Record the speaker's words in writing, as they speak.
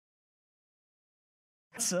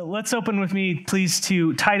So let's open with me, please,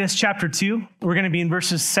 to Titus chapter 2. We're going to be in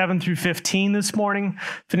verses 7 through 15 this morning,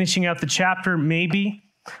 finishing out the chapter, maybe,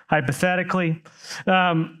 hypothetically.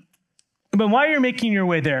 But while you're making your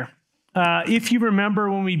way there, if you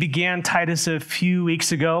remember when we began Titus a few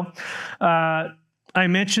weeks ago, I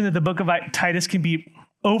mentioned that the book of Titus can be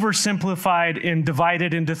oversimplified and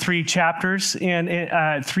divided into three chapters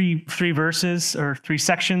and three verses or three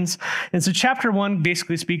sections. And so chapter 1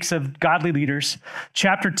 basically speaks of godly leaders.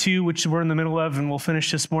 Chapter 2, which we're in the middle of and we'll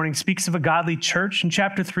finish this morning, speaks of a godly church. And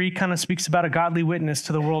chapter 3 kind of speaks about a godly witness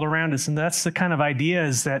to the world around us. And that's the kind of idea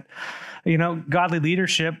is that, godly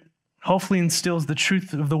leadership hopefully instills the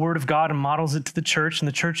truth of the word of God and models it to the church, and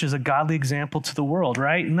the church is a godly example to the world,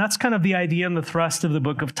 right? And that's kind of the idea and the thrust of the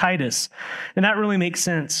book of Titus. And that really makes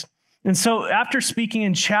sense. And so after speaking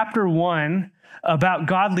in chapter 1 about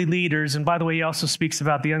godly leaders, and by the way, he also speaks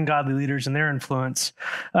about the ungodly leaders and their influence,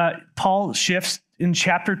 Paul shifts in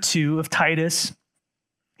chapter 2 of Titus.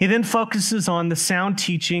 He then focuses on the sound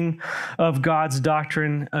teaching of God's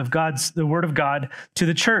doctrine, of the word of God to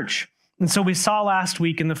the church. And so we saw last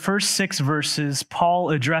week in the first 6 verses,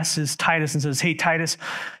 Paul addresses Titus and says, hey, Titus,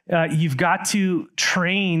 you've got to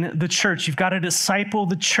train the church. You've got to disciple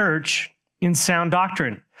the church in sound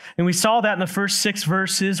doctrine. And we saw that in the first 6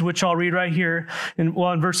 verses, which I'll read right here. In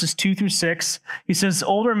verses 2 through 6, he says,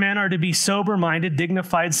 older men are to be sober-minded,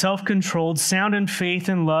 dignified, self-controlled, sound in faith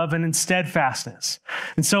and love and in steadfastness.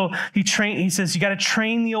 And so he says, you got to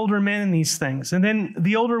train the older men in these things. And then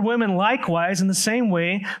the older women likewise, in the same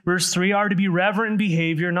way, verse 3, are to be reverent in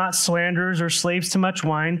behavior, not slanderers or slaves to much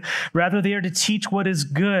wine. Rather, they are to teach what is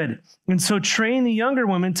good. And so train the younger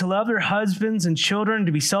women to love their husbands and children,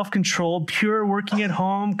 to be self-controlled, pure, working at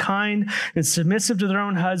home, kind, and submissive to their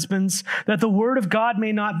own husbands, that the word of God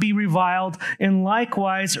may not be reviled, and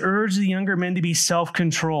likewise urge the younger men to be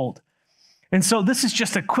self-controlled. And so this is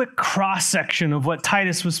just a quick cross-section of what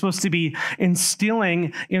Titus was supposed to be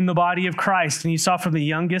instilling in the body of Christ. And you saw from the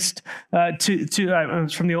youngest from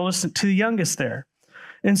the oldest to the youngest there.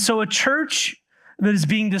 And so a church that is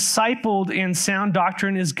being discipled in sound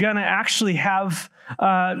doctrine is going to actually have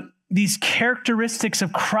these characteristics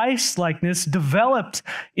of Christ-likeness developed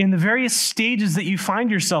in the various stages that you find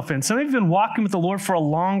yourself in. Some of you have been walking with the Lord for a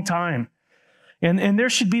long time. And there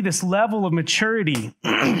should be this level of maturity.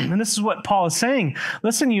 And this is what Paul is saying.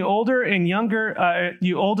 Listen, you older and younger,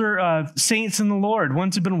 saints in the Lord,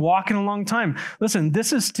 ones who've been walking a long time. Listen,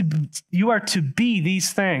 you are to be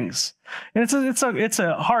these things. And it's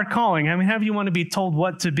a hard calling. I mean, how do you want to be told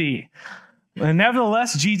what to be? And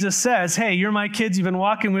nevertheless, Jesus says, hey, you're my kids. You've been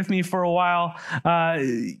walking with me for a while.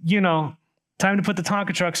 Time to put the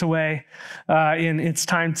Tonka trucks away, and it's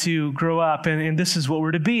time to grow up, and this is what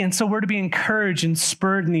we're to be. And so we're to be encouraged and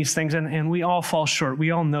spurred in these things, and we all fall short.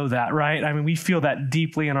 We all know that, right? I mean, we feel that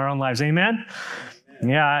deeply in our own lives. Amen?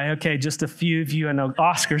 Yeah, okay, just a few of you. I know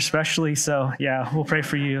Oscar especially, so yeah, we'll pray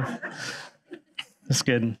for you. That's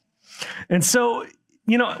good. And so,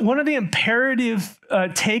 one of the imperative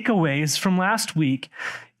takeaways from last week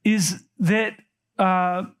is that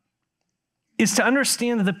is to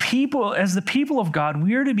understand that as the people of God,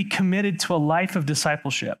 we are to be committed to a life of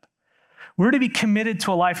discipleship. We're to be committed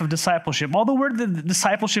to a life of discipleship. Although the word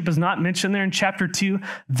discipleship is not mentioned there in chapter 2,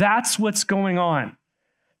 that's what's going on.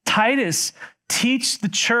 Titus, teach the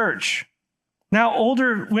church. Now,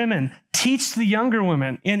 older women, teach the younger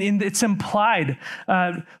women. And it's implied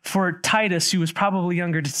for Titus, who was probably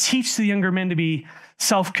younger, to teach the younger men to be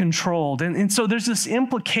self-controlled. And so there's this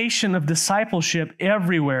implication of discipleship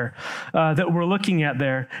everywhere that we're looking at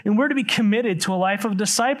there. And we're to be committed to a life of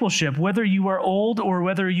discipleship. Whether you are old or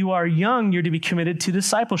whether you are young, you're to be committed to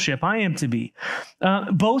discipleship. I am to be.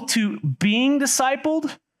 Both to being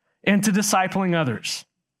discipled and to discipling others.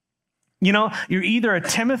 You're either a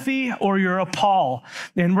Timothy or you're a Paul.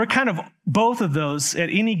 And we're kind of both of those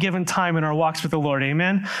at any given time in our walks with the Lord.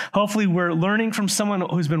 Amen. Hopefully we're learning from someone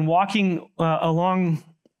who's been walking along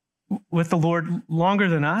with the Lord longer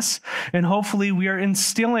than us. And hopefully we are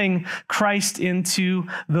instilling Christ into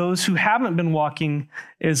those who haven't been walking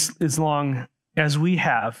as long as we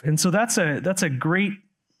have. And so that's a great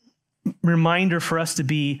reminder for us to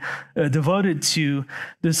be devoted to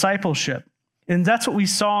discipleship. And that's what we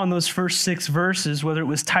saw in those first 6 verses, whether it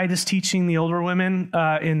was Titus teaching the older women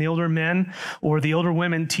and the older men, or the older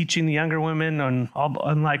women teaching the younger women,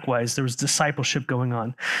 and likewise, there was discipleship going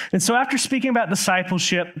on. And so after speaking about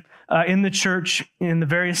discipleship in the church, in the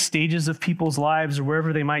various stages of people's lives or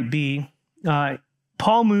wherever they might be,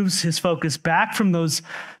 Paul moves his focus back from those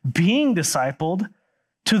being discipled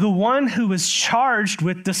to the one who was charged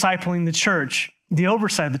with discipling the church, the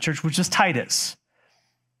oversight of the church, which is Titus.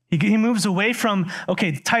 He moves away from,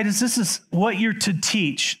 okay, Titus, this is what you're to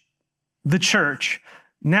teach the church.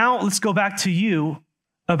 Now let's go back to you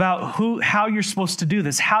about how you're supposed to do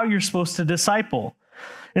this, how you're supposed to disciple.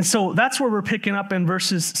 And so that's where we're picking up in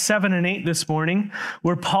verses 7 and 8 this morning,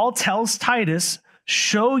 where Paul tells Titus,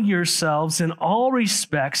 show yourselves in all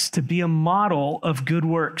respects to be a model of good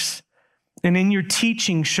works. And in your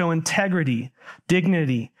teaching, show integrity,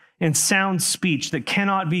 dignity, and sound speech that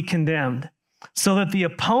cannot be condemned, so that the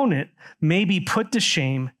opponent may be put to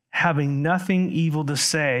shame, having nothing evil to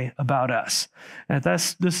say about us. And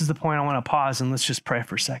this is the point I want to pause and let's just pray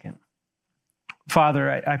for a second.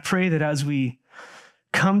 Father, I pray that as we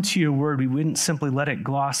come to your word, we wouldn't simply let it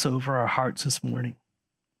gloss over our hearts this morning,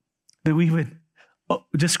 that we would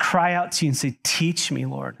just cry out to you and say, teach me,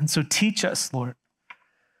 Lord. And so teach us, Lord.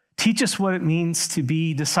 Teach us what it means to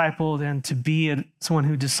be discipled and to be someone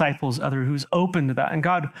who disciples others, who's open to that. And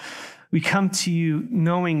God, we come to you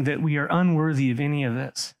knowing that we are unworthy of any of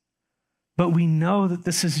this, but we know that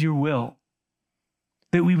this is your will,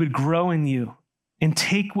 that we would grow in you and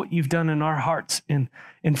take what you've done in our hearts and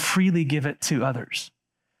freely give it to others.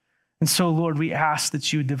 And so, Lord, we ask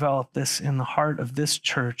that you would develop this in the heart of this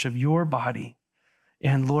church, of your body.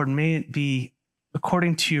 And Lord, may it be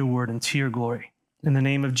according to your word and to your glory. In the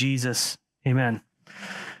name of Jesus, amen.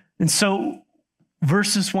 And so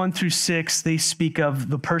verses 1 through 6, they speak of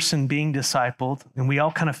the person being discipled, and we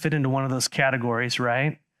all kind of fit into one of those categories,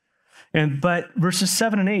 right? But verses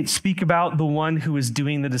 7 and 8 speak about the one who is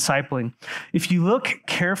doing the discipling. If you look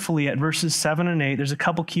carefully at verses 7 and 8, there's a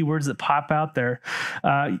couple key words that pop out there.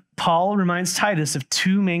 Paul reminds Titus of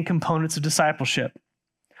two main components of discipleship.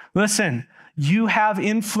 Listen, you have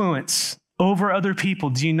influence over other people.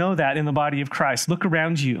 Do you know that in the body of Christ? Look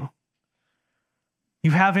around you. You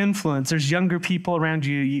have influence. There's younger people around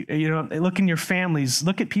you. You know, look in your families.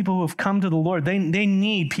 Look at people who have come to the Lord. They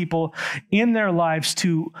need people in their lives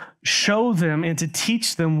to show them and to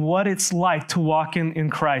teach them what it's like to walk in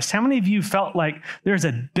Christ. How many of you felt like there's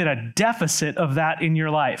a bit of deficit of that in your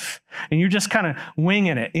life and you're just kind of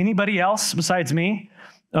winging it? Anybody else besides me?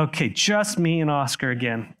 Okay, just me and Oscar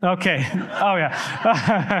again. Okay. Oh, yeah.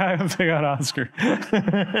 I forgot Oscar.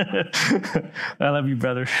 I love you,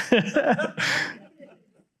 brother.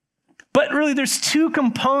 But really, there's two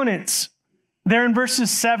components there in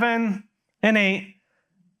verses 7 and 8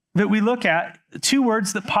 that we look at, two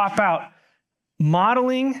words that pop out: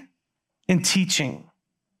 modeling and teaching.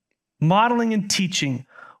 Modeling and teaching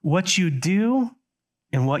what you do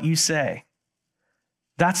and what you say.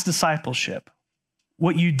 That's discipleship.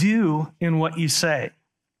 What you do and what you say.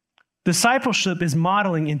 Discipleship is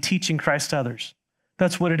modeling and teaching Christ to others.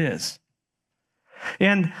 That's what it is.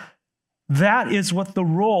 And that is what the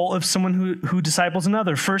role of someone who disciples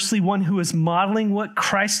another. Firstly, one who is modeling what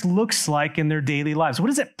Christ looks like in their daily lives. What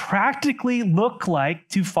does it practically look like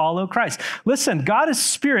to follow Christ? Listen, God is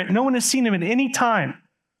spirit. No one has seen him at any time.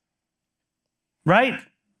 Right?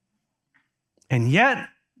 And yet,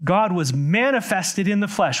 God was manifested in the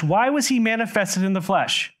flesh. Why was he manifested in the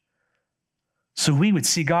flesh? So we would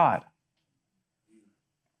see God.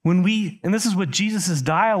 And this is what Jesus'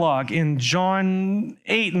 dialogue in John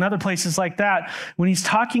 8 and other places like that, when he's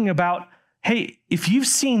talking about, hey, if you've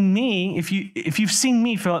seen me, if you've seen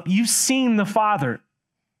me, Philip, you've seen the Father.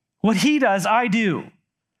 What he does, I do.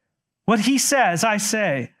 What he says, I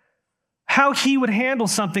say. How he would handle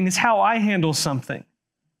something is how I handle something.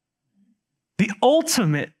 The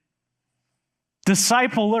ultimate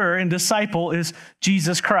discipler and disciple is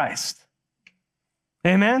Jesus Christ.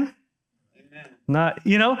 Amen?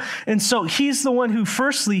 And so he's the one who,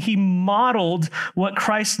 firstly, he modeled what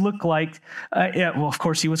Christ looked like. Well, of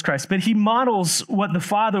course, he was Christ, but he models what the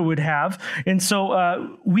Father would have. And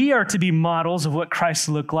so we are to be models of what Christ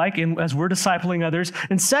looked like, and as we're discipling others.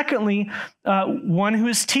 And secondly, one who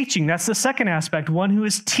is teaching. That's the second aspect. One who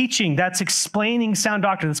is teaching. That's explaining sound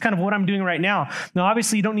doctrine. That's kind of what I'm doing right now. Now,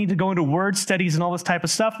 obviously, you don't need to go into word studies and all this type of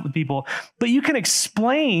stuff with people, but you can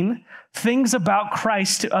explain things about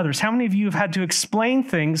Christ to others. How many of you have had to explain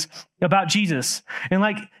things about Jesus? And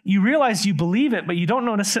you realize you believe it, but you don't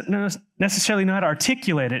necessarily know how to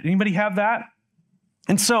articulate it. Anybody have that?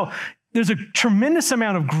 And so there's a tremendous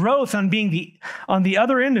amount of growth on being on the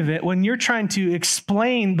other end of it. When you're trying to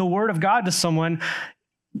explain the word of God to someone,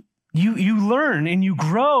 you learn and you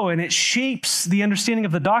grow, and it shapes the understanding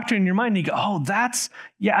of the doctrine in your mind. And you go,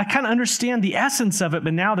 I kind of understand the essence of it,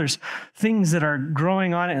 but now there's things that are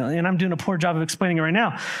growing on it, and I'm doing a poor job of explaining it right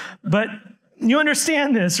now. But you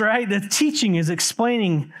understand this, right? The teaching is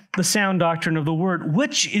explaining the sound doctrine of the word,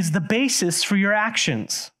 which is the basis for your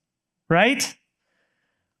actions, right?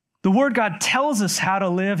 The Word God tells us how to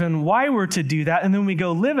live and why we're to do that, and then we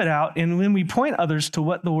go live it out, and then we point others to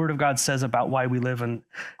what the Word of God says about why we live and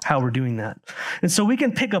how we're doing that. And so we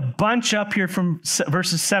can pick a bunch up here from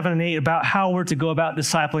verses 7 and 8 about how we're to go about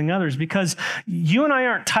discipling others, because you and I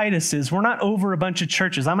aren't Tituses. We're not over a bunch of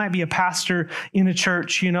churches. I might be a pastor in a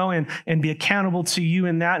church, and be accountable to you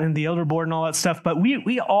in that and the elder board and all that stuff, but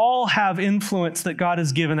we all have influence that God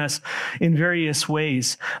has given us in various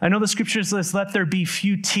ways. I know the scripture says, let there be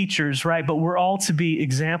few teachers, right? But we're all to be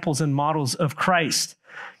examples and models of Christ.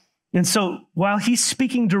 And so while he's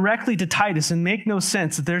speaking directly to Titus, and make no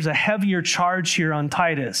sense that there's a heavier charge here on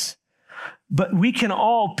Titus, but we can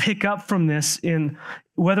all pick up from this in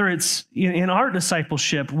whether it's in our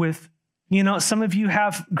discipleship with, some of you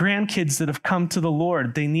have grandkids that have come to the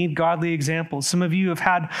Lord. They need godly examples. Some of you have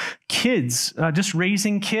had kids, just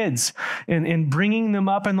raising kids and bringing them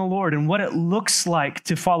up in the Lord and what it looks like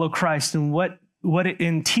to follow Christ and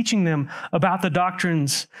in teaching them about the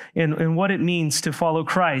doctrines and what it means to follow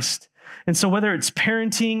Christ. And so whether it's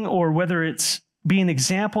parenting or whether it's being an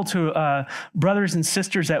example to brothers and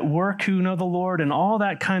sisters at work who know the Lord and all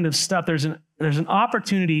that kind of stuff, there's an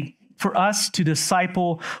opportunity for us to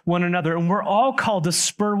disciple one another. And we're all called to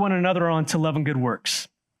spur one another on to love and good works.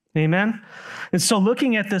 Amen? And so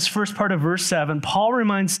looking at this first part of verse 7, Paul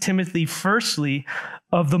reminds Timothy firstly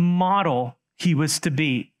of the model he was to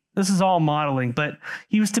be. This is all modeling, but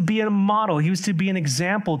he was to be a model. He was to be an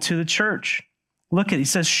example to the church. Look at it. He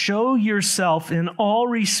says, show yourself in all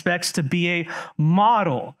respects to be a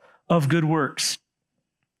model of good works.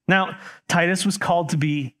 Now, Titus was called to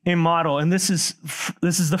be a model, and this is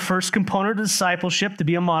the first component of discipleship, to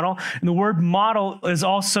be a model. And the word model is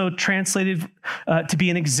also translated to be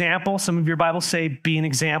an example. Some of your Bibles say be an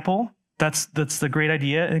example. That's the great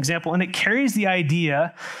idea, an example. And it carries the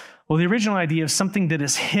idea, the original idea of something that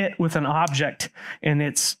is hit with an object and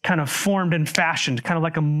it's kind of formed and fashioned, kind of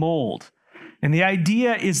like a mold. And the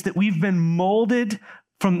idea is that we've been molded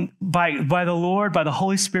by the Lord, by the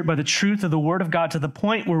Holy Spirit, by the truth of the Word of God to the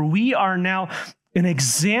point where we are now an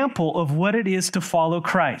example of what it is to follow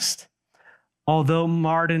Christ. Although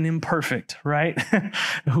marred and imperfect, right?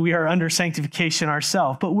 We are under sanctification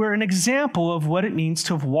ourselves, but we're an example of what it means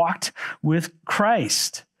to have walked with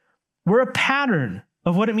Christ. We're a pattern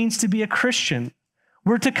of what it means to be a Christian.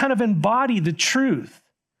 We're to kind of embody the truth.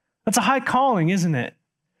 That's a high calling, isn't it?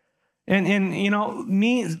 And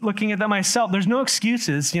me looking at that myself, there's no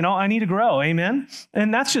excuses. I need to grow, amen?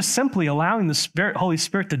 And that's just simply allowing the Holy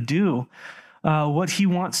Spirit to do what he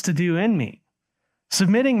wants to do in me.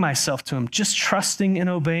 Submitting myself to him, just trusting and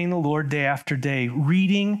obeying the Lord day after day,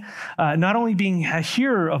 reading, not only being a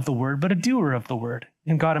hearer of the word, but a doer of the word.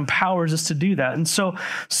 And God empowers us to do that. And so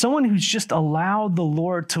someone who's just allowed the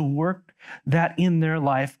Lord to work that in their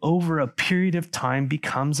life over a period of time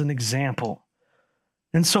becomes an example.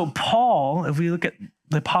 And so Paul, if we look at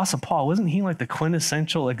the Apostle Paul, wasn't he like the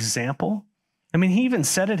quintessential example? I mean, he even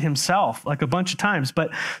said it himself like a bunch of times, but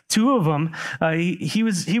two of them, he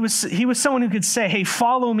was someone who could say, hey,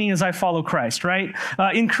 follow me as I follow Christ, right?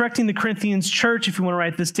 In correcting the Corinthians church, if you want to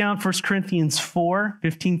write this down, 1 Corinthians 4,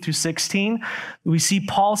 15 through 16, we see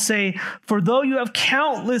Paul say, for though you have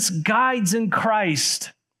countless guides in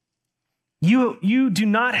Christ, you do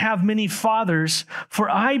not have many fathers, for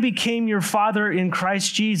I became your father in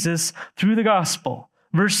Christ Jesus through the gospel.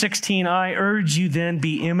 Verse 16, I urge you then,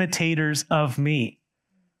 be imitators of me.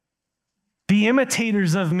 Be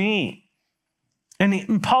imitators of me.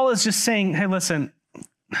 And Paul is just saying, hey, listen,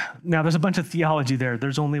 now there's a bunch of theology there.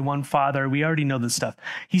 There's only one father. We already know this stuff.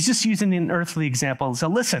 He's just using an earthly example. So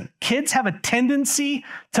listen, kids have a tendency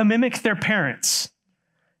to mimic their parents.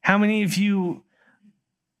 How many of you,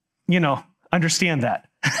 understand that?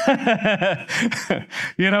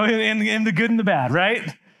 In the good and the bad,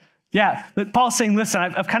 right? Yeah, but Paul's saying, listen,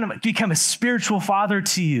 I've kind of become a spiritual father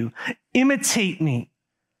to you. Imitate me.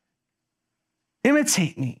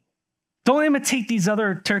 Imitate me. Don't imitate these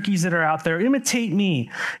other turkeys that are out there. Imitate me.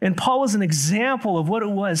 And Paul was an example of what it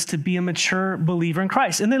was to be a mature believer in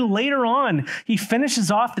Christ. And then later on, he finishes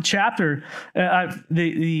off the chapter,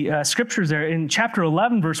 the scriptures there. In chapter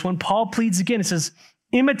 11, verse 1, Paul pleads again. It says,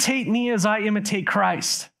 imitate me as I imitate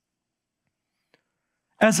Christ.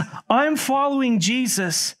 As I'm following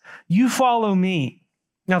Jesus, you follow me.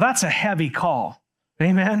 Now that's a heavy call.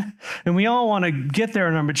 Amen. And we all want to get there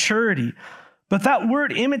in our maturity. But that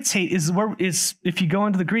word imitate is if you go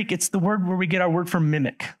into the Greek, it's the word where we get our word for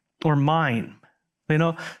mimic or mime.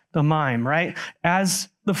 The mime, right? As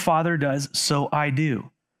the Father does, so I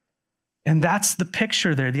do. And that's the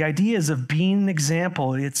picture there. The idea is of being an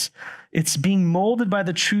example. It's being molded by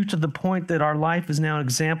the truth to the point that our life is now an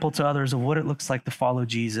example to others of what it looks like to follow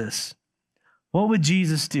Jesus. What would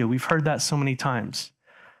Jesus do? We've heard that so many times.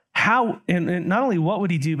 How, and not only what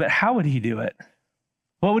would he do, but how would he do it?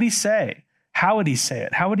 What would he say? How would he say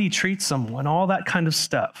it? How would he treat someone? All that kind of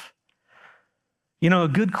stuff. You know, a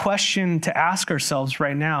good question to ask ourselves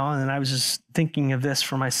right now, and I was just thinking of this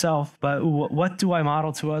for myself, but what do I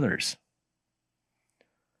model to others?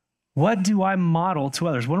 What do I model to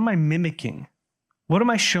others? What am I mimicking? What am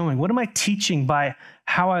I showing? What am I teaching by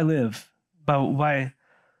how I live, by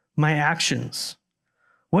my actions?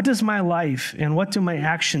 What does my life and what do my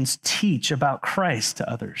actions teach about Christ to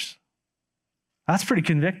others? That's pretty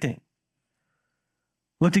convicting.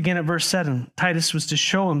 Look again at verse 7. Titus was to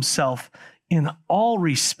show himself in all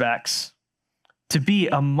respects to be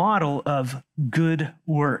a model of good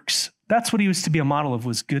works. That's what he was to be a model of,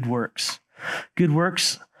 was good works. Good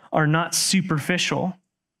works are not superficial.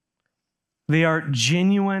 They are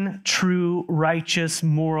genuine, true, righteous,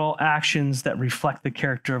 moral actions that reflect the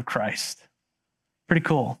character of Christ. Pretty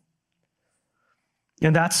cool.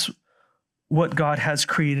 And that's what God has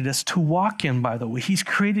created us to walk in, by the way. He's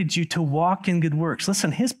created you to walk in good works.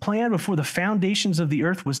 Listen, his plan before the foundations of the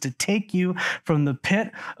earth was to take you from the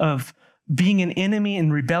pit of being an enemy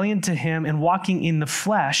and rebellion to him and walking in the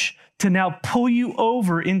flesh to now pull you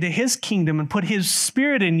over into his kingdom and put his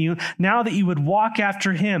spirit in you, now that you would walk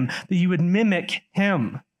after him, that you would mimic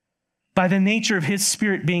him by the nature of his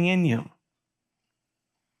spirit being in you.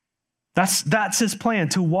 That's his plan,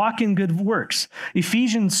 to walk in good works.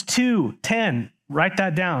 Ephesians 2:10, write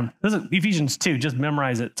that down. This is Ephesians 2, just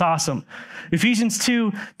memorize it. It's awesome. Ephesians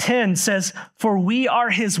 2:10 says, "For we are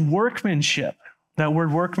his workmanship." That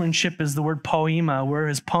word workmanship is the word poema. We're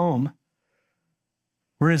his poem.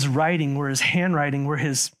 We're his writing. We're his handwriting. We're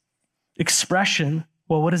his expression.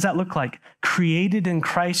 Well, what does that look like? Created in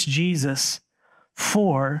Christ Jesus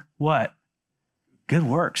for what? Good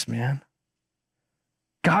works, man.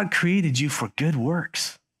 God created you for good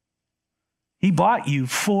works. He bought you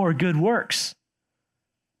for good works.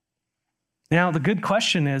 Now, the good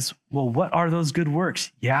question is, well, what are those good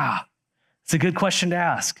works? Yeah, it's a good question to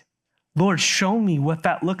ask. Lord, show me what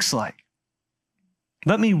that looks like.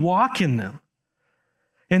 Let me walk in them.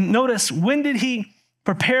 And notice, when did he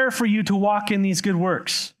prepare for you to walk in these good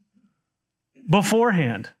works?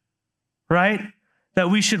 Beforehand, right?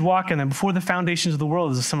 That we should walk in them before the foundations of the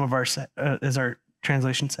world, as some of our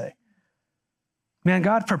translations say. Man,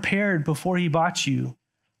 God prepared before he bought you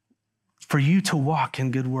for you to walk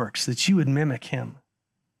in good works, that you would mimic him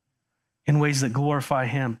in ways that glorify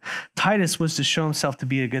him. Titus was to show himself to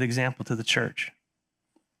be a good example to the church,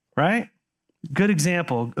 right? Good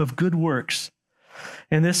example of good works.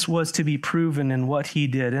 And this was to be proven in what he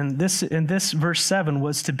did. And this verse 7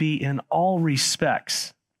 was to be in all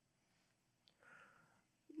respects.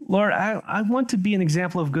 Lord, I want to be an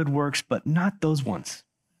example of good works, but not those ones.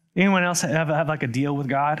 Anyone else have like a deal with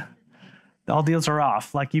God? All deals are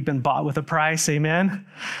off. Like you've been bought with a price, amen?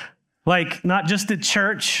 Like not just at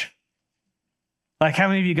church. Like how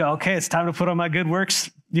many of you go, okay, it's time to put on my good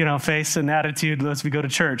works, face and attitude as we go to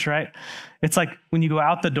church, right? It's like when you go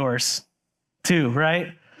out the doors too,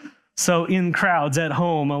 right? So in crowds, at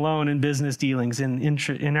home, alone, in business dealings, in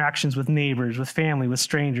interactions with neighbors, with family, with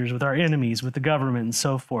strangers, with our enemies, with the government, and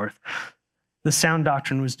so forth. The sound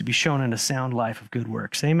doctrine was to be shown in a sound life of good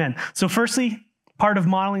works. Amen. So firstly, part of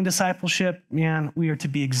modeling discipleship, man, we are to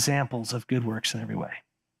be examples of good works in every way.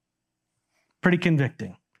 Pretty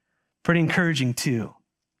convicting. Pretty encouraging too.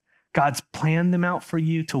 God's planned them out for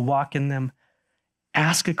you to walk in them.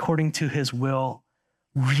 Ask according to his will.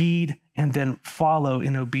 Read and then follow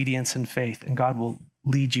in obedience and faith, and God will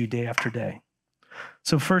lead you day after day.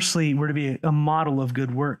 So firstly, we're to be a model of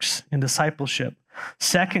good works in discipleship.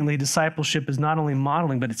 Secondly, discipleship is not only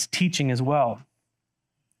modeling, but it's teaching as well.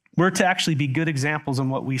 We're to actually be good examples in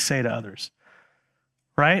what we say to others,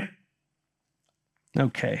 right?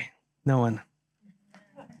 Okay, no one.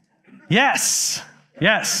 Yes.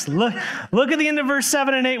 Look at the end of verse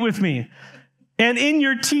 7 and 8 with me. And in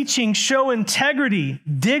your teaching, show integrity,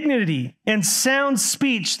 dignity, and sound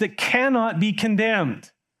speech that cannot be condemned.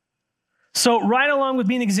 So right along with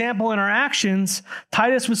being an example in our actions,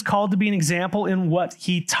 Titus was called to be an example in what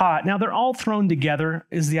he taught. Now they're all thrown together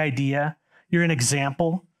is the idea. You're an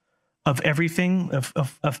example of everything,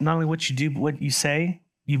 of not only what you do, but what you say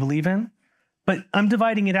you believe in. But I'm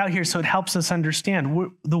dividing it out here so it helps us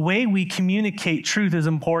understand. The way we communicate truth is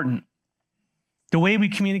important. The way we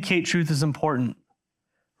communicate truth is important,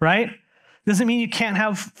 right? Doesn't mean you can't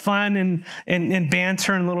have fun and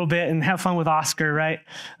banter a little bit and have fun with Oscar, right?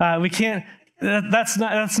 We can't, that's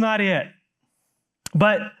not it.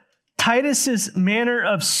 But Titus's manner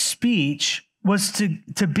of speech was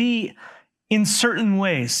to be in certain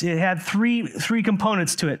ways. It had three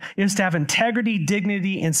components to it. It was to have integrity,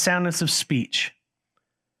 dignity, and soundness of speech.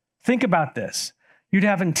 Think about this. You'd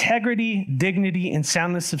have integrity, dignity, and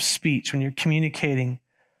soundness of speech when you're communicating,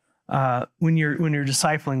 when you're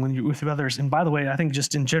discipling, when you're with others. And by the way, I think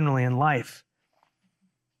just in generally in life,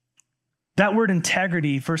 that word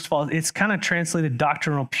integrity, first of all, it's kind of translated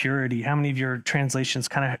doctrinal purity. How many of your translations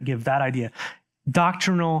kind of give that idea?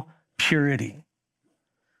 Doctrinal purity.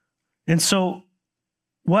 And so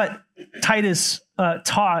what Titus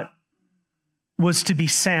taught was to be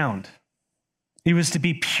sound. He was to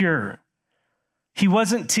be pure. He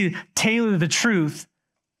wasn't to tailor the truth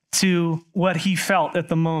to what he felt at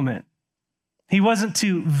the moment. He wasn't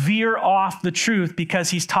to veer off the truth because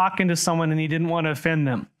he's talking to someone and he didn't want to offend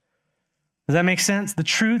them. Does that make sense? The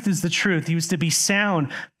truth is the truth. He was to be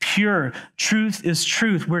sound, pure. Truth is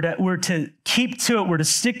truth. We're to keep to it. We're to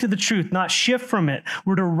stick to the truth, not shift from it.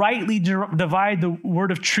 We're to rightly divide the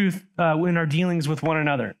word of truth in our dealings with one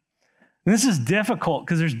another. And this is difficult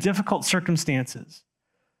because there's difficult circumstances.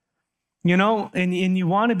 You know, and you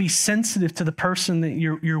want to be sensitive to the person that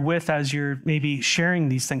you're with as you're maybe sharing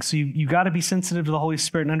these things. So you got to be sensitive to the Holy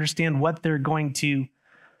Spirit and understand what they're going to,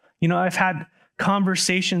 you know, I've had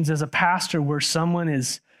conversations as a pastor where someone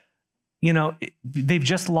is, you know, they've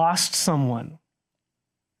just lost someone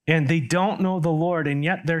and they don't know the Lord, and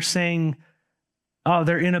yet they're saying, oh,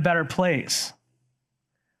 they're in a better place.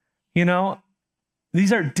 You know,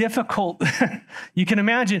 these are difficult. You can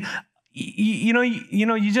imagine.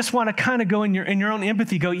 You just want to kind of go in your own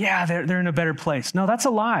empathy, go, yeah, they're in a better place. No, that's a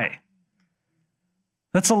lie.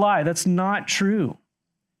 That's a lie. That's not true.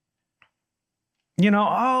 You know,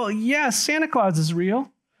 oh, yeah, Santa Claus is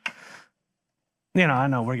real. You know, I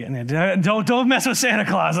know we're getting into it. Don't mess with Santa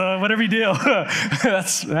Claus, whatever you do.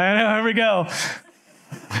 Here we go.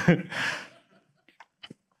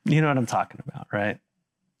 You know what I'm talking about, right?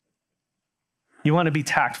 You want to be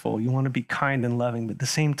tactful. You want to be kind and loving, but at the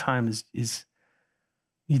same time is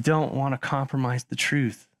you don't want to compromise the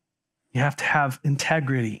truth. You have to have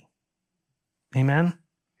integrity. Amen?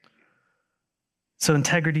 So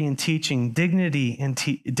integrity in teaching, dignity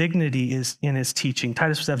is in his teaching.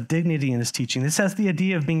 Titus was to have dignity in his teaching. This has the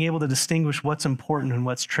idea of being able to distinguish what's important and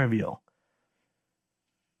what's trivial.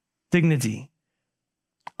 Dignity.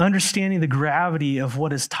 Understanding the gravity of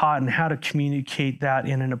what is taught and how to communicate that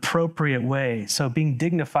in an appropriate way. So being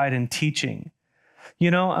dignified in teaching.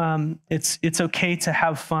 You know, it's okay to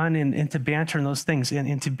have fun and to banter and those things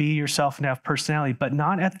and to be yourself and have personality, but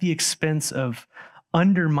not at the expense of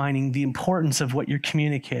undermining the importance of what you're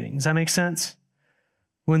communicating. Does that make sense?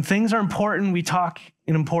 When things are important, we talk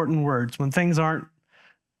in important words. When things aren't,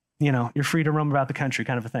 you know, you're free to roam about the country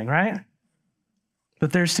kind of a thing, right?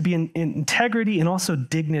 But there's to be an integrity and also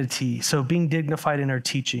dignity. So being dignified in our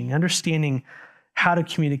teaching, understanding how to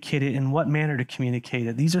communicate it and what manner to communicate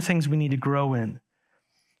it. These are things we need to grow in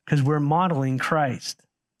because we're modeling Christ.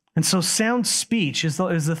 And so sound speech is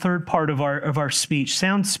the third part of our speech.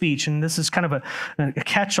 Sound speech, and this is kind of a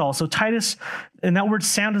catch-all. So Titus, and that word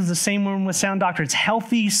sound is the same one with sound doctrine. It's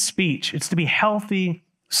healthy speech. It's to be healthy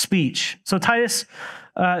speech. So Titus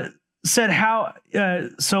said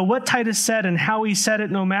so what Titus said and how he said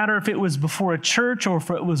it, no matter if it was before a church or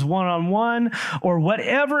if it was one-on-one or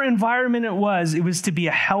whatever environment it was to be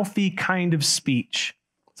a healthy kind of speech.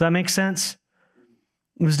 Does that make sense?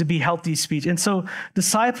 It was to be healthy speech. And so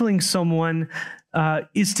discipling someone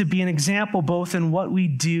is to be an example both in what we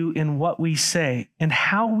do and what we say and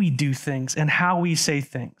how we do things and how we say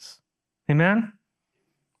things. Amen?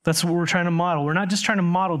 That's what we're trying to model. We're not just trying to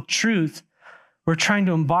model truth. We're trying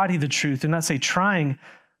to embody the truth and not say trying.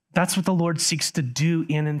 That's what the Lord seeks to do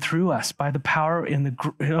in and through us by the power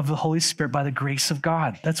of the Holy Spirit, by the grace of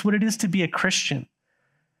God. That's what it is to be a Christian.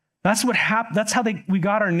 That's what happened. That's how we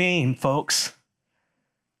got our name, folks.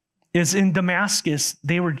 Is in Damascus,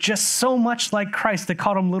 they were just so much like Christ, they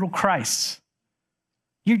called him little Christs.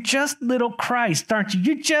 You're just little Christ, aren't you?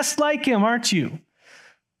 You're just like him, aren't you?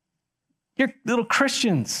 You're little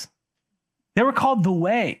Christians. They were called the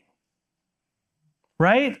way,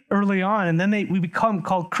 right? Early on, and then we become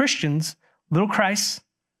called Christians, little Christs,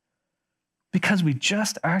 because we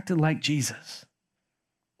just acted like Jesus.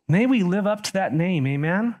 May we live up to that name,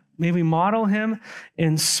 amen? May we model him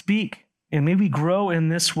and speak, and may we grow in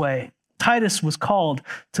this way. Titus was called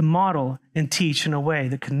to model and teach in a way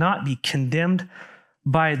that could not be condemned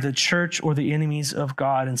by the church or the enemies of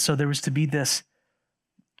God. And so there was to be this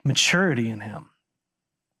maturity in him.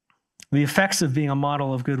 The effects of being a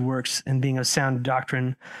model of good works and being a sound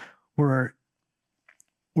doctrine were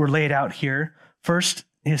laid out here. First,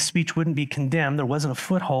 his speech wouldn't be condemned. There wasn't a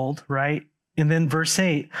foothold, right? And then verse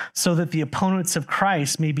 8, so that the opponents of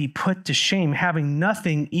Christ may be put to shame, having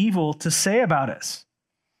nothing evil to say about us.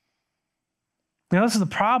 Now, this is the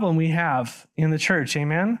problem we have in the church,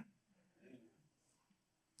 amen?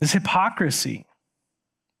 This hypocrisy,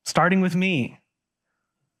 starting with me,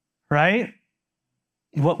 right?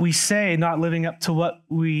 What we say, not living up to what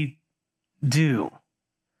we do.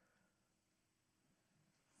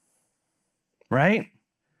 Right?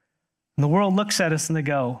 And the world looks at us and they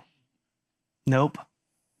go, nope.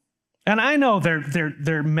 And I know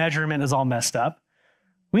their measurement is all messed up.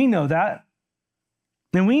 We know that.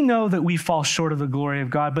 And we know that we fall short of the glory of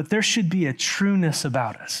God, but there should be a trueness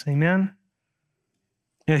about us. Amen?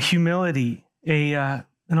 A humility, an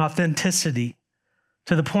authenticity,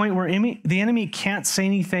 to the point where the enemy can't say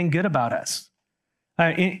anything good about us.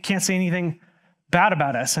 It can't say anything bad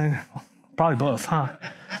about us. Probably both, huh?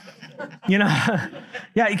 Yeah,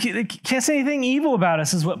 it can't say anything evil about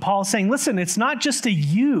us is what Paul's saying. Listen, it's not just a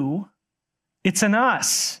you, it's an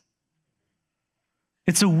us.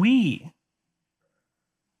 It's a we.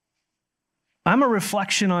 I'm a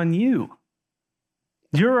reflection on you.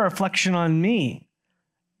 You're a reflection on me.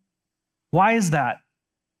 Why is that?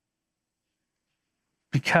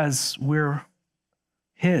 Because we're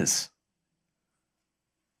his.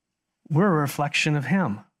 We're a reflection of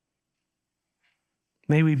him.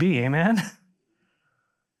 May we be, amen?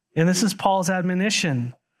 And this is Paul's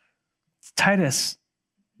admonition. Titus,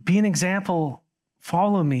 be an example,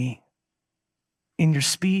 follow me in your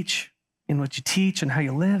speech, in what you teach, and how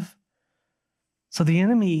you live. So the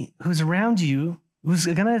enemy who's around you, who's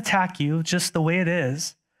going to attack you just the way it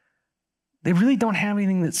is, they really don't have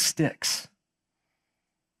anything that sticks.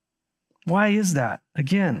 Why is that?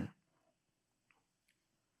 Again,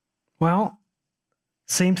 well,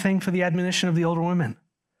 same thing for the admonition of the older women.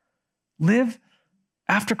 Live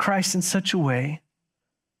after Christ in such a way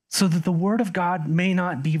so that the word of God may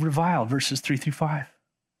not be reviled, verses 3-5.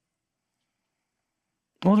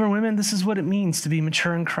 Older women, this is what it means to be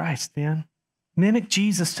mature in Christ, man. Mimic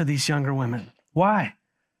Jesus to these younger women. Why?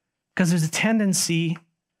 Because there's a tendency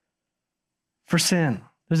for sin.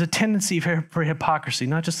 There's a tendency for hypocrisy,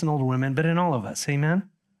 not just in older women, but in all of us. Amen?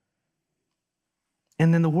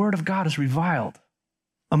 And then the word of God is reviled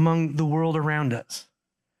among the world around us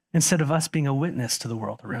instead of us being a witness to the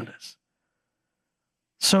world around us.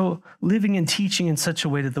 So living and teaching in such a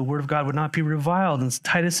way that the word of God would not be reviled. And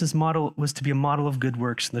Titus's model was to be a model of good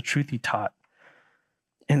works and the truth he taught.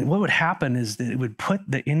 And what would happen is that it would put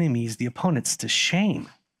the enemies, the opponents, to shame.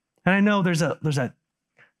 And I know there's a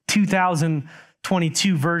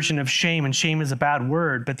 2022 version of shame, and shame is a bad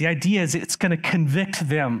word, but the idea is it's going to convict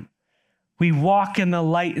them. We walk in the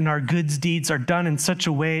light and our good deeds are done in such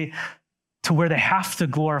a way to where they have to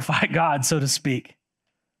glorify God, so to speak.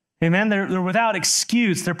 Amen? They're without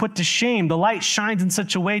excuse. They're put to shame. The light shines in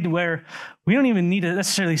such a way to where we don't even need to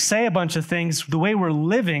necessarily say a bunch of things. The way we're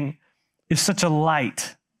living is such a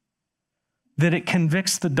light that it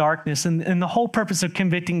convicts the darkness. And the whole purpose of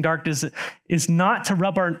convicting darkness is not to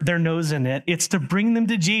rub their nose in it. It's to bring them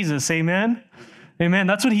to Jesus. Amen? Amen.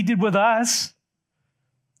 That's what he did with us.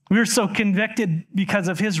 We were so convicted because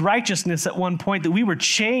of his righteousness at one point that we were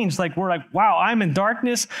changed. We're like, wow, I'm in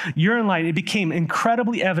darkness, you're in light. It became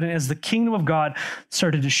incredibly evident as the kingdom of God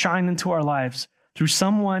started to shine into our lives through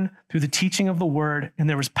someone, through the teaching of the word, and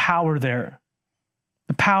there was power there.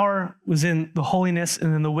 The power was in the holiness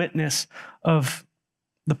and in the witness of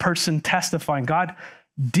the person testifying. God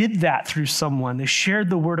did that through someone. They shared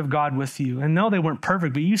the word of God with you. And no, they weren't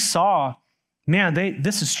perfect, but you saw, man,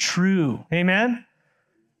 this is true. Amen?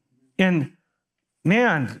 And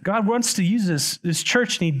man, God wants to use this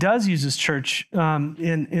church, and he does use this church.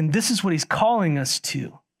 And this is what he's calling us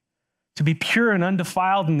to be pure and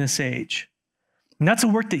undefiled in this age. And that's a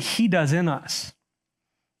work that he does in us.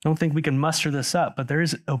 I don't think we can muster this up, but there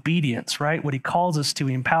is obedience, right? What he calls us to,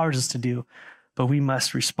 he empowers us to do, but we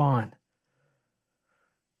must respond.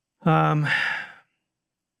 So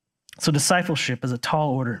discipleship is a tall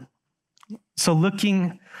order. So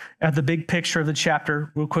looking at the big picture of the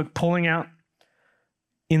chapter, real quick, pulling out,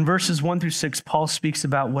 in verses 1-6, Paul speaks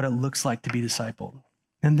about what it looks like to be discipled.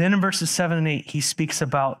 And then in verses 7 and 8, he speaks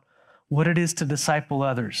about what it is to disciple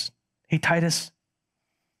others. Hey, Titus,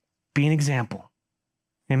 be an example.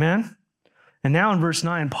 Amen? And now in verse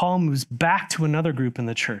 9, Paul moves back to another group in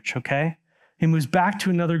the church, okay? He moves back to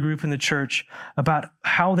another group in the church about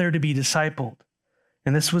how they're to be discipled.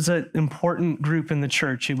 And this was an important group in the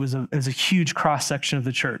church. It was a huge cross-section of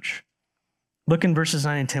the church. Look in verses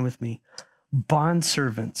 9 and 10 with me.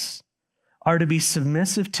 Bondservants are to be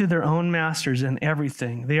submissive to their own masters in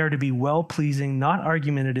everything. They are to be well-pleasing, not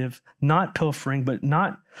argumentative, not pilfering,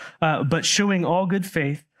 but showing all good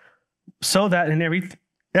faith, so that in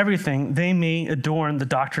everything they may adorn the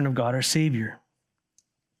doctrine of God our Savior.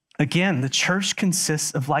 Again, the church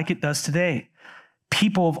consists of, like it does today,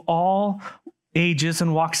 people of all ages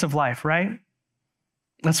and walks of life, right?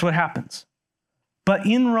 That's what happens. But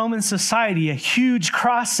in Roman society, a huge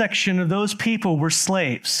cross-section of those people were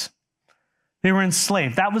slaves. They were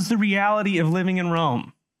enslaved. That was the reality of living in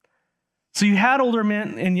Rome. So you had older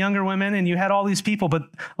men and younger women, and you had all these people, but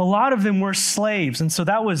a lot of them were slaves. And so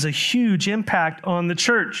that was a huge impact on the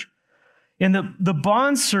church. And the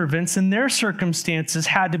bondservants in their circumstances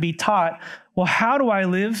had to be taught, well, how do I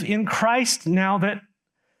live in Christ now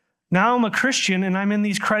I'm a Christian and I'm in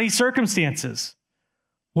these cruddy circumstances?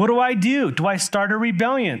 What do I do? Do I start a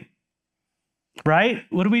rebellion? Right?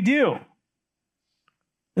 What do we do?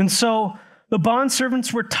 And so the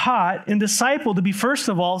bondservants were taught and discipled to be, first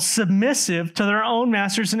of all, submissive to their own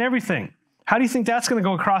masters in everything. How do you think that's going to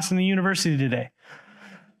go across in the university today?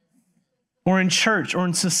 Or in church or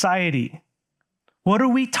in society? What are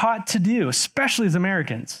we taught to do, especially as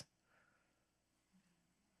Americans?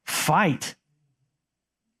 Fight.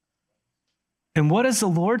 And what does the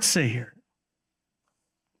Lord say here?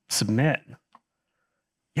 Submit.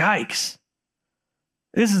 Yikes.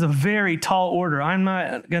 This is a very tall order. I'm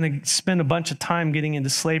not going to spend a bunch of time getting into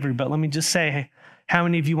slavery, but let me just say, hey, how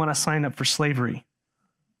many of you want to sign up for slavery?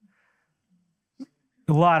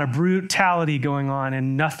 A lot of brutality going on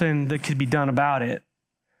and nothing that could be done about it.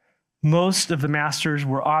 Most of the masters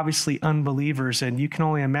were obviously unbelievers, and you can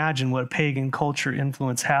only imagine what pagan culture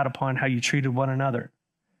influence had upon how you treated one another.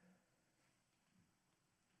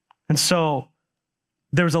 And so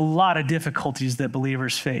there was a lot of difficulties that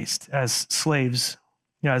believers faced as slaves,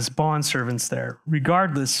 as bondservants there.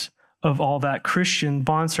 Regardless of all that, Christian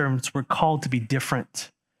bondservants were called to be different.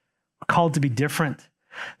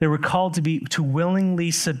 They were called to willingly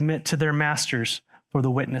submit to their masters for the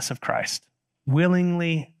witness of Christ.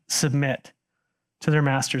 Willingly submit to their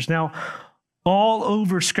masters. Now, all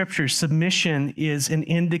over Scripture, submission is an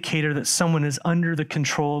indicator that someone is under the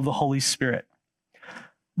control of the Holy Spirit.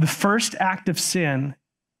 The first act of sin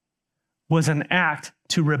was an act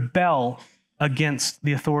to rebel against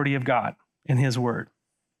the authority of God and His word.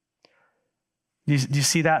 Do you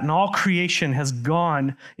see that? And all creation has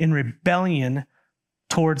gone in rebellion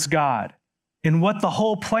towards God. And what the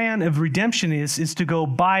whole plan of redemption is to go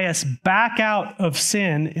buy us back out of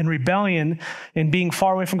sin and rebellion and being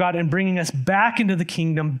far away from God and bringing us back into the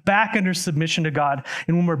kingdom, back under submission to God.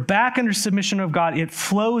 And when we're back under submission of God, it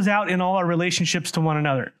flows out in all our relationships to one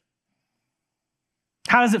another.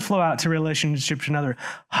 How does it flow out to relationships to another?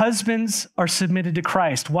 Husbands are submitted to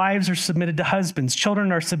Christ. Wives are submitted to husbands.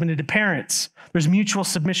 Children are submitted to parents. There's mutual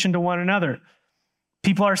submission to one another.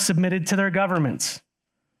 People are submitted to their governments.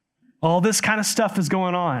 All this kind of stuff is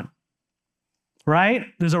going on, right?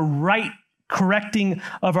 There's a right correcting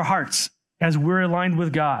of our hearts as we're aligned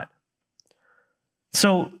with God.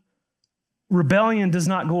 So rebellion does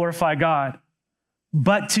not glorify God,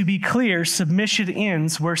 but to be clear, submission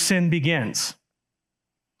ends where sin begins.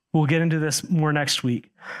 We'll get into this more next week.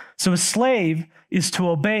 So a slave is to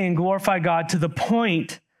obey and glorify God to the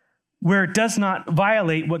point where it does not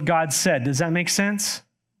violate what God said. Does that make sense?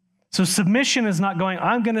 So submission is not going,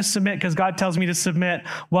 I'm going to submit because God tells me to submit,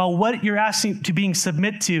 while what you're asking to being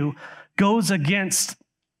submit to goes against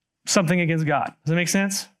something against God. Does that make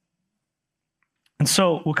sense? And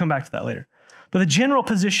so we'll come back to that later. But the general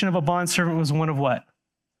position of a bondservant was one of what?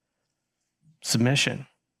 Submission.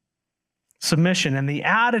 Submission. And the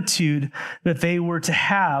attitude that they were to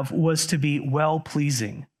have was to be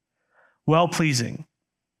well-pleasing. Well-pleasing.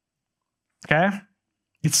 Okay?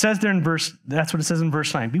 It says there that's what it says in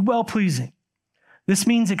verse 9. Be well-pleasing. This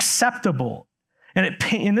means acceptable.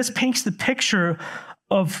 And this paints the picture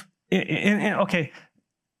of, okay,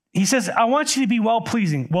 he says, I want you to be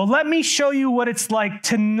well-pleasing. Well, let me show you what it's like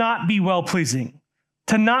to not be well-pleasing,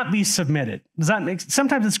 to not be submitted.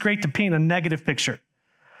 Sometimes it's great to paint a negative picture,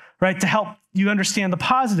 right? To help you understand the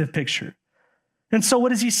positive picture. And so what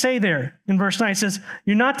does he say there in verse 9? He says,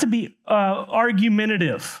 you're not to be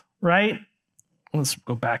argumentative, right? Let's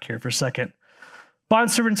go back here for a second.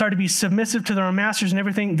 Bondservants are to be submissive to their own masters and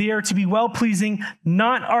everything. They are to be well-pleasing,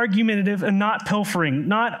 not argumentative and not pilfering,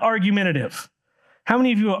 not argumentative. How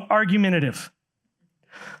many of you are argumentative?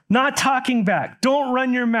 Not talking back. Don't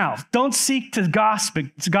run your mouth. Don't seek to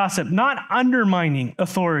gossip, not undermining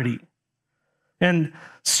authority. and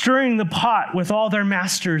stirring the pot with all their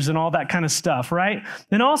masters and all that kind of stuff, right?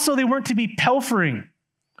 And also they weren't to be pilfering.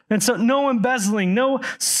 And so no embezzling, no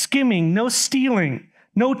skimming, no stealing,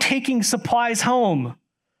 no taking supplies home,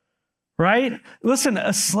 right? Listen,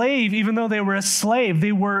 a slave, even though they were a slave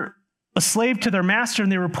to their master,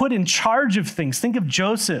 and they were put in charge of things. Think of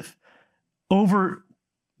Joseph over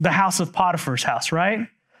the house of Potiphar's house, right?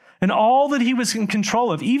 And all that he was in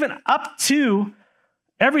control of, even up to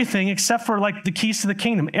everything except for like the keys to the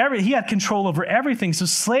kingdom. He had control over everything. So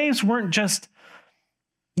slaves weren't just,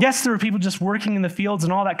 yes, there were people just working in the fields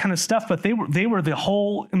and all that kind of stuff, but they were the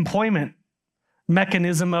whole employment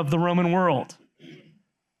mechanism of the Roman world.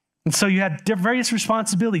 And so you had various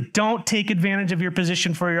responsibility. Don't take advantage of your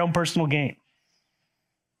position for your own personal gain.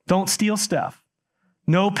 Don't steal stuff.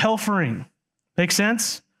 No pilfering. Make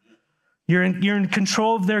sense? You're in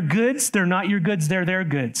control of their goods. They're not your goods. They're their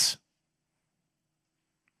goods.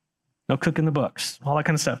 No cooking the books. All that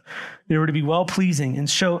kind of stuff. They were to be well-pleasing and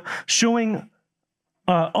showing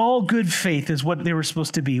all good faith is what they were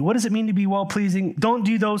supposed to be. What does it mean to be well-pleasing? Don't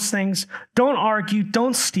do those things. Don't argue.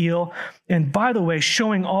 Don't steal. And by the way,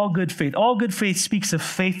 showing all good faith. All good faith speaks of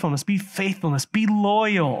faithfulness. Be faithfulness. Be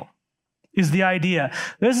loyal is the idea.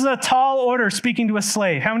 This is a tall order speaking to a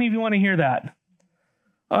slave. How many of you want to hear that?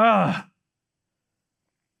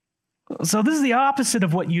 So this is the opposite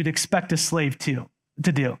of what you'd expect a slave to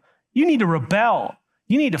do. You need to rebel.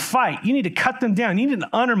 You need to fight. You need to cut them down. You need to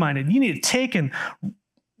undermine it. You need to take and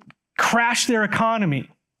crash their economy.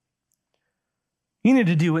 You need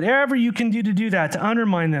to do whatever you can do to do that, to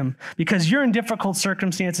undermine them, because you're in difficult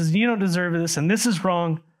circumstances and you don't deserve this and this is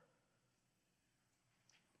wrong.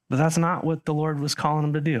 But that's not what the Lord was calling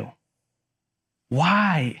them to do.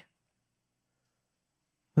 Why?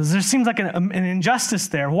 Because there seems like an injustice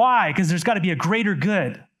there. Why? Because there's got to be a greater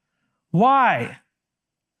good. Why?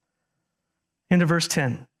 Into verse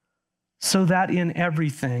 10. So that in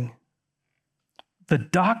everything, the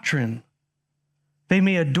doctrine, they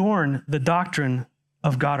may adorn the doctrine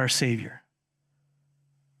of God our Savior.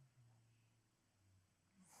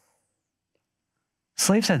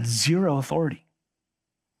 Slaves had zero authority.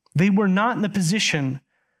 They were not in the position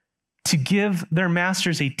to give their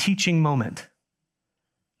masters a teaching moment.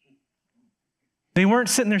 They weren't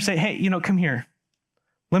sitting there saying, hey, come here.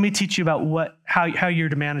 Let me teach you about how you're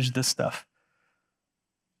to manage this stuff.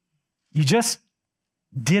 You just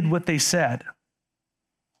did what they said,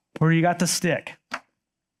 or you got the stick,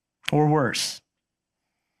 or worse.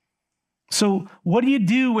 So what do you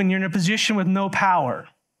do when you're in a position with no power?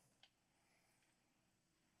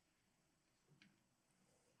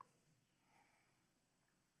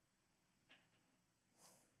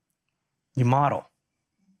 You model.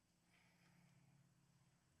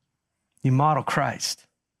 You model Christ.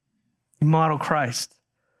 You model Christ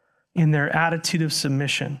in their attitude of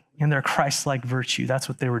submission, in their Christ-like virtue. That's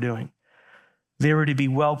what they were doing. They were to be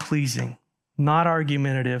well-pleasing, not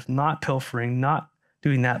argumentative, not pilfering, not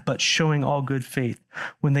doing that, but showing all good faith.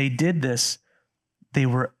 When they did this, they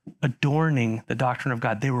were adorning the doctrine of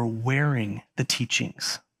God. They were wearing the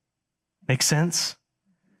teachings. Make sense?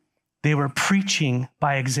 They were preaching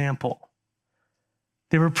by example.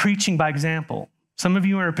 They were preaching by example. Some of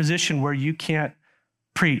you are in a position where you can't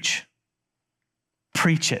preach.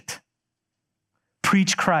 Preach it.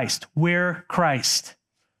 Preach Christ. Wear Christ.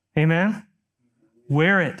 Amen?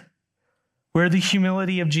 Wear it. Wear the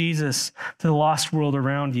humility of Jesus to the lost world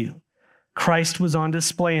around you. Christ was on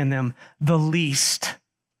display in them, the least,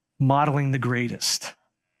 modeling the greatest.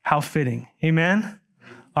 How fitting. Amen?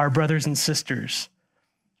 Our brothers and sisters.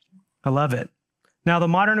 I love it. Now, the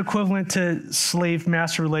modern equivalent to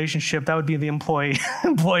slave-master relationship, that would be the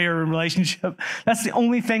employee-employer relationship. That's the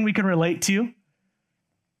only thing we can relate to.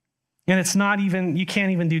 And it's not even, you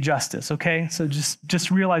can't even do justice, okay? So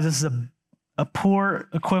just realize this is a poor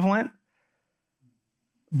equivalent.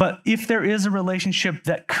 But if there is a relationship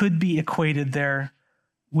that could be equated there,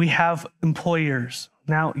 we have employers.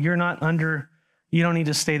 Now, you don't need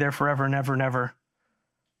to stay there forever and ever and ever.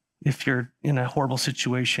 If you're in a horrible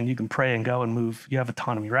situation, you can pray and go and move. You have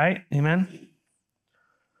autonomy, right? Amen?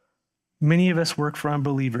 Many of us work for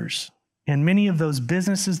unbelievers. And many of those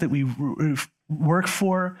businesses that we work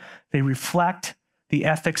for, they reflect the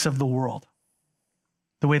ethics of the world.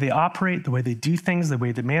 The way they operate, the way they do things, the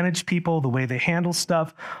way they manage people, the way they handle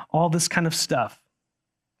stuff, all this kind of stuff.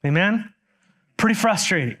 Amen? Pretty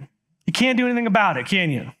frustrating. You can't do anything about it,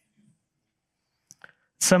 can you?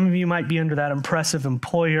 Some of you might be under that impressive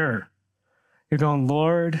employer. You're going,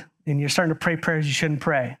 Lord, and you're starting to pray prayers you shouldn't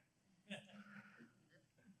pray.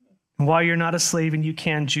 And while you're not a slave and you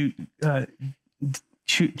can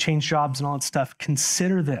change jobs and all that stuff,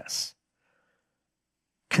 consider this.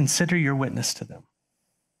 consider your witness to them.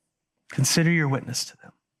 Consider your witness to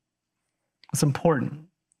them. It's important.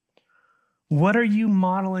 What are you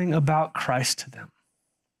modeling about Christ to them?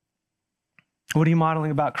 What are you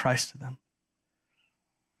modeling about Christ to them?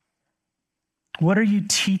 What are you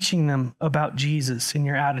teaching them about Jesus in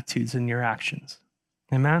your attitudes and your actions?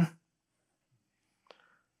 Amen?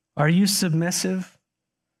 Are you submissive?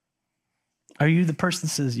 Are you the person that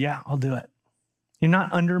says, yeah, I'll do it? You're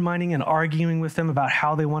not undermining and arguing with them about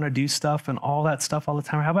how they want to do stuff and all that stuff all the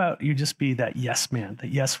time. How about you just be that yes man, that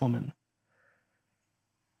yes woman?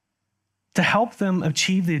 To help them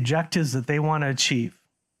achieve the objectives that they want to achieve.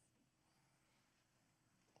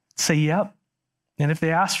 Say, yep. And if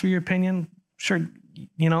they ask for your opinion, sure,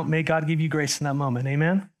 may God give you grace in that moment.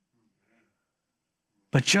 Amen?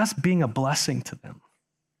 But just being a blessing to them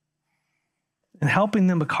and helping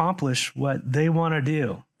them accomplish what they want to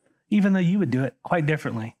do, even though you would do it quite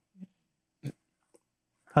differently.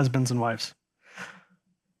 Husbands and wives.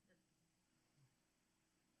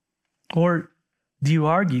 Or do you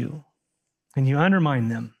argue and you undermine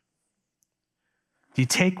them? Do you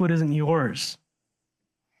take what isn't yours?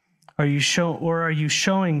 Are you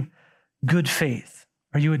showing good faith?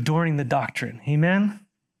 Are you adorning the doctrine? Amen?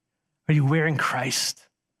 Are you wearing Christ?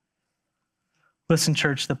 Listen,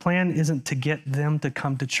 church, the plan isn't to get them to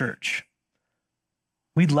come to church.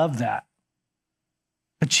 We'd love that.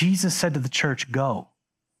 But Jesus said to the church, go.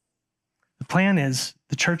 The plan is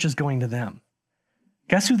the church is going to them.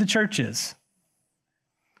 Guess who the church is?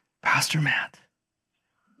 Pastor Matt.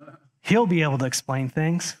 He'll be able to explain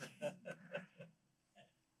things.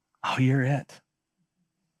 Oh, you're it.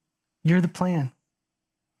 You're the plan.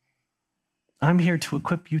 I'm here to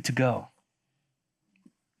equip you to go.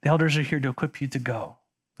 The elders are here to equip you to go.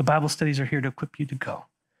 The Bible studies are here to equip you to go.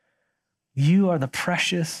 You are the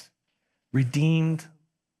precious, redeemed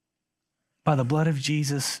by the blood of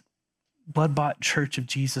Jesus, blood-bought church of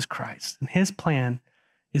Jesus Christ. And his plan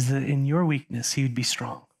is that in your weakness, he would be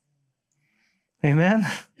strong. Amen?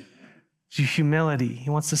 Through humility, he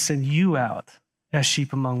wants to send you out as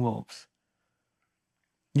sheep among wolves.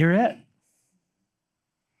 You're it.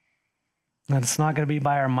 And it's not going to be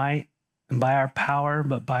by our might and by our power,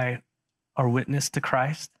 but by our witness to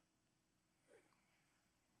Christ.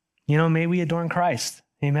 May we adorn Christ.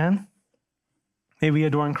 Amen? May we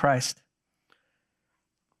adorn Christ.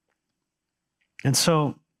 And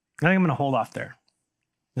so I think I'm going to hold off there.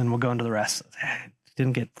 Then we'll go into the rest.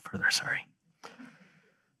 Didn't get further, sorry.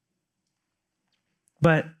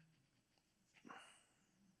 But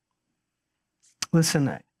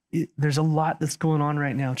listen, there's a lot that's going on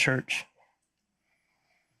right now, church.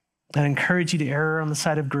 I encourage you to err on the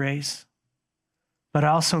side of grace, but I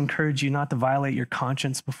also encourage you not to violate your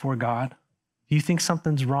conscience before God. If you think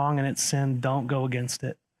something's wrong and it's sin, don't go against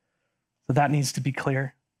it. So that needs to be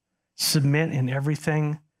clear. Submit in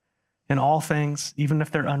everything, in all things, even if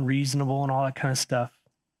they're unreasonable and all that kind of stuff.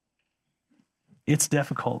 It's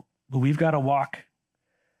difficult, but we've got to walk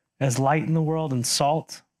as light in the world and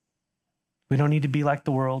salt. We don't need to be like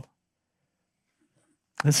the world.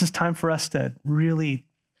 This is time for us to really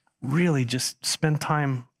just spend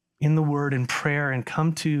time in the Word and prayer and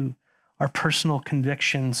come to our personal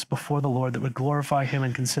convictions before the Lord that would glorify him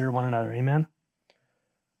and consider one another. Amen?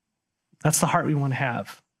 That's the heart we want to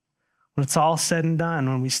have. When it's all said and done,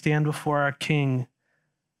 when we stand before our King,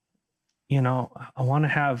 I want to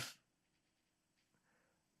have,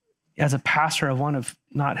 as a pastor, I want to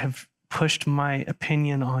not have pushed my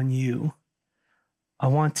opinion on you. I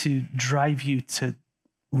want to drive you to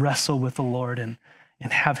wrestle with the Lord and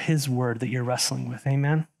have his word that you're wrestling with.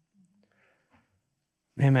 Amen?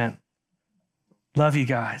 Amen. Love you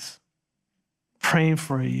guys. Praying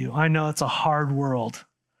for you. I know it's a hard world.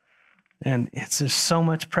 And there's so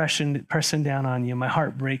much pressing down on you. My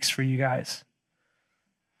heart breaks for you guys.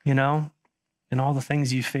 And all the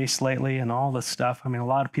things you faced lately and all this stuff. A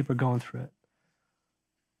lot of people are going through it.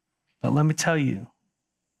 But let me tell you,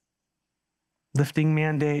 lifting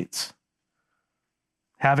mandates,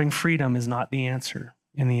 having freedom is not the answer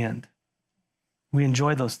in the end. We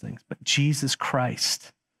enjoy those things, but Jesus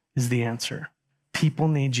Christ is the answer. People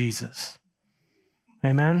need Jesus.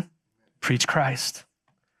 Amen? Preach Christ.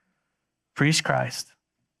 Preach Christ.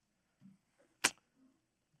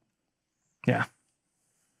 Yeah.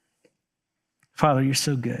 Father, you're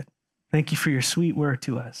so good. Thank you for your sweet word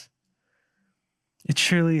to us. It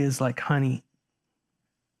surely is like honey.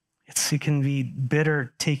 It can be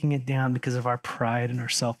bitter taking it down because of our pride and our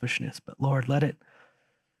selfishness. But Lord, let it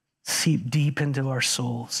seep deep into our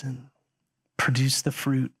souls and produce the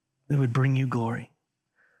fruit that would bring you glory.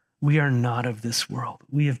 We are not of this world.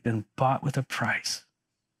 We have been bought with a price.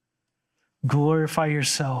 Glorify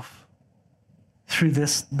yourself through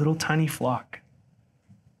this little tiny flock.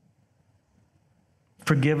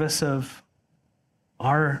 Forgive us of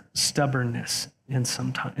our stubbornness in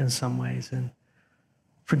some ways, and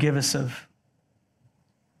forgive us of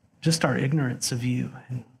just our ignorance of you,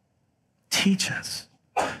 and teach us.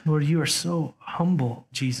 Lord, you are so humble,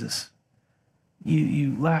 Jesus.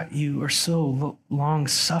 You are so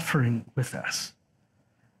long-suffering with us.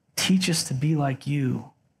 Teach us to be like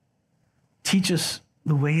you. Teach us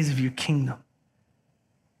the ways of your kingdom.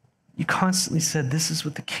 You constantly said, this is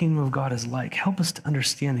what the kingdom of God is like. Help us to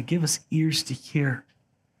understand it. Give us ears to hear,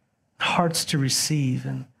 hearts to receive,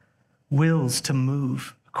 and wills to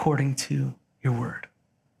move according to your word.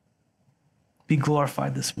 Be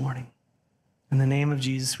glorified this morning. In the name of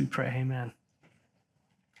Jesus, we pray, amen.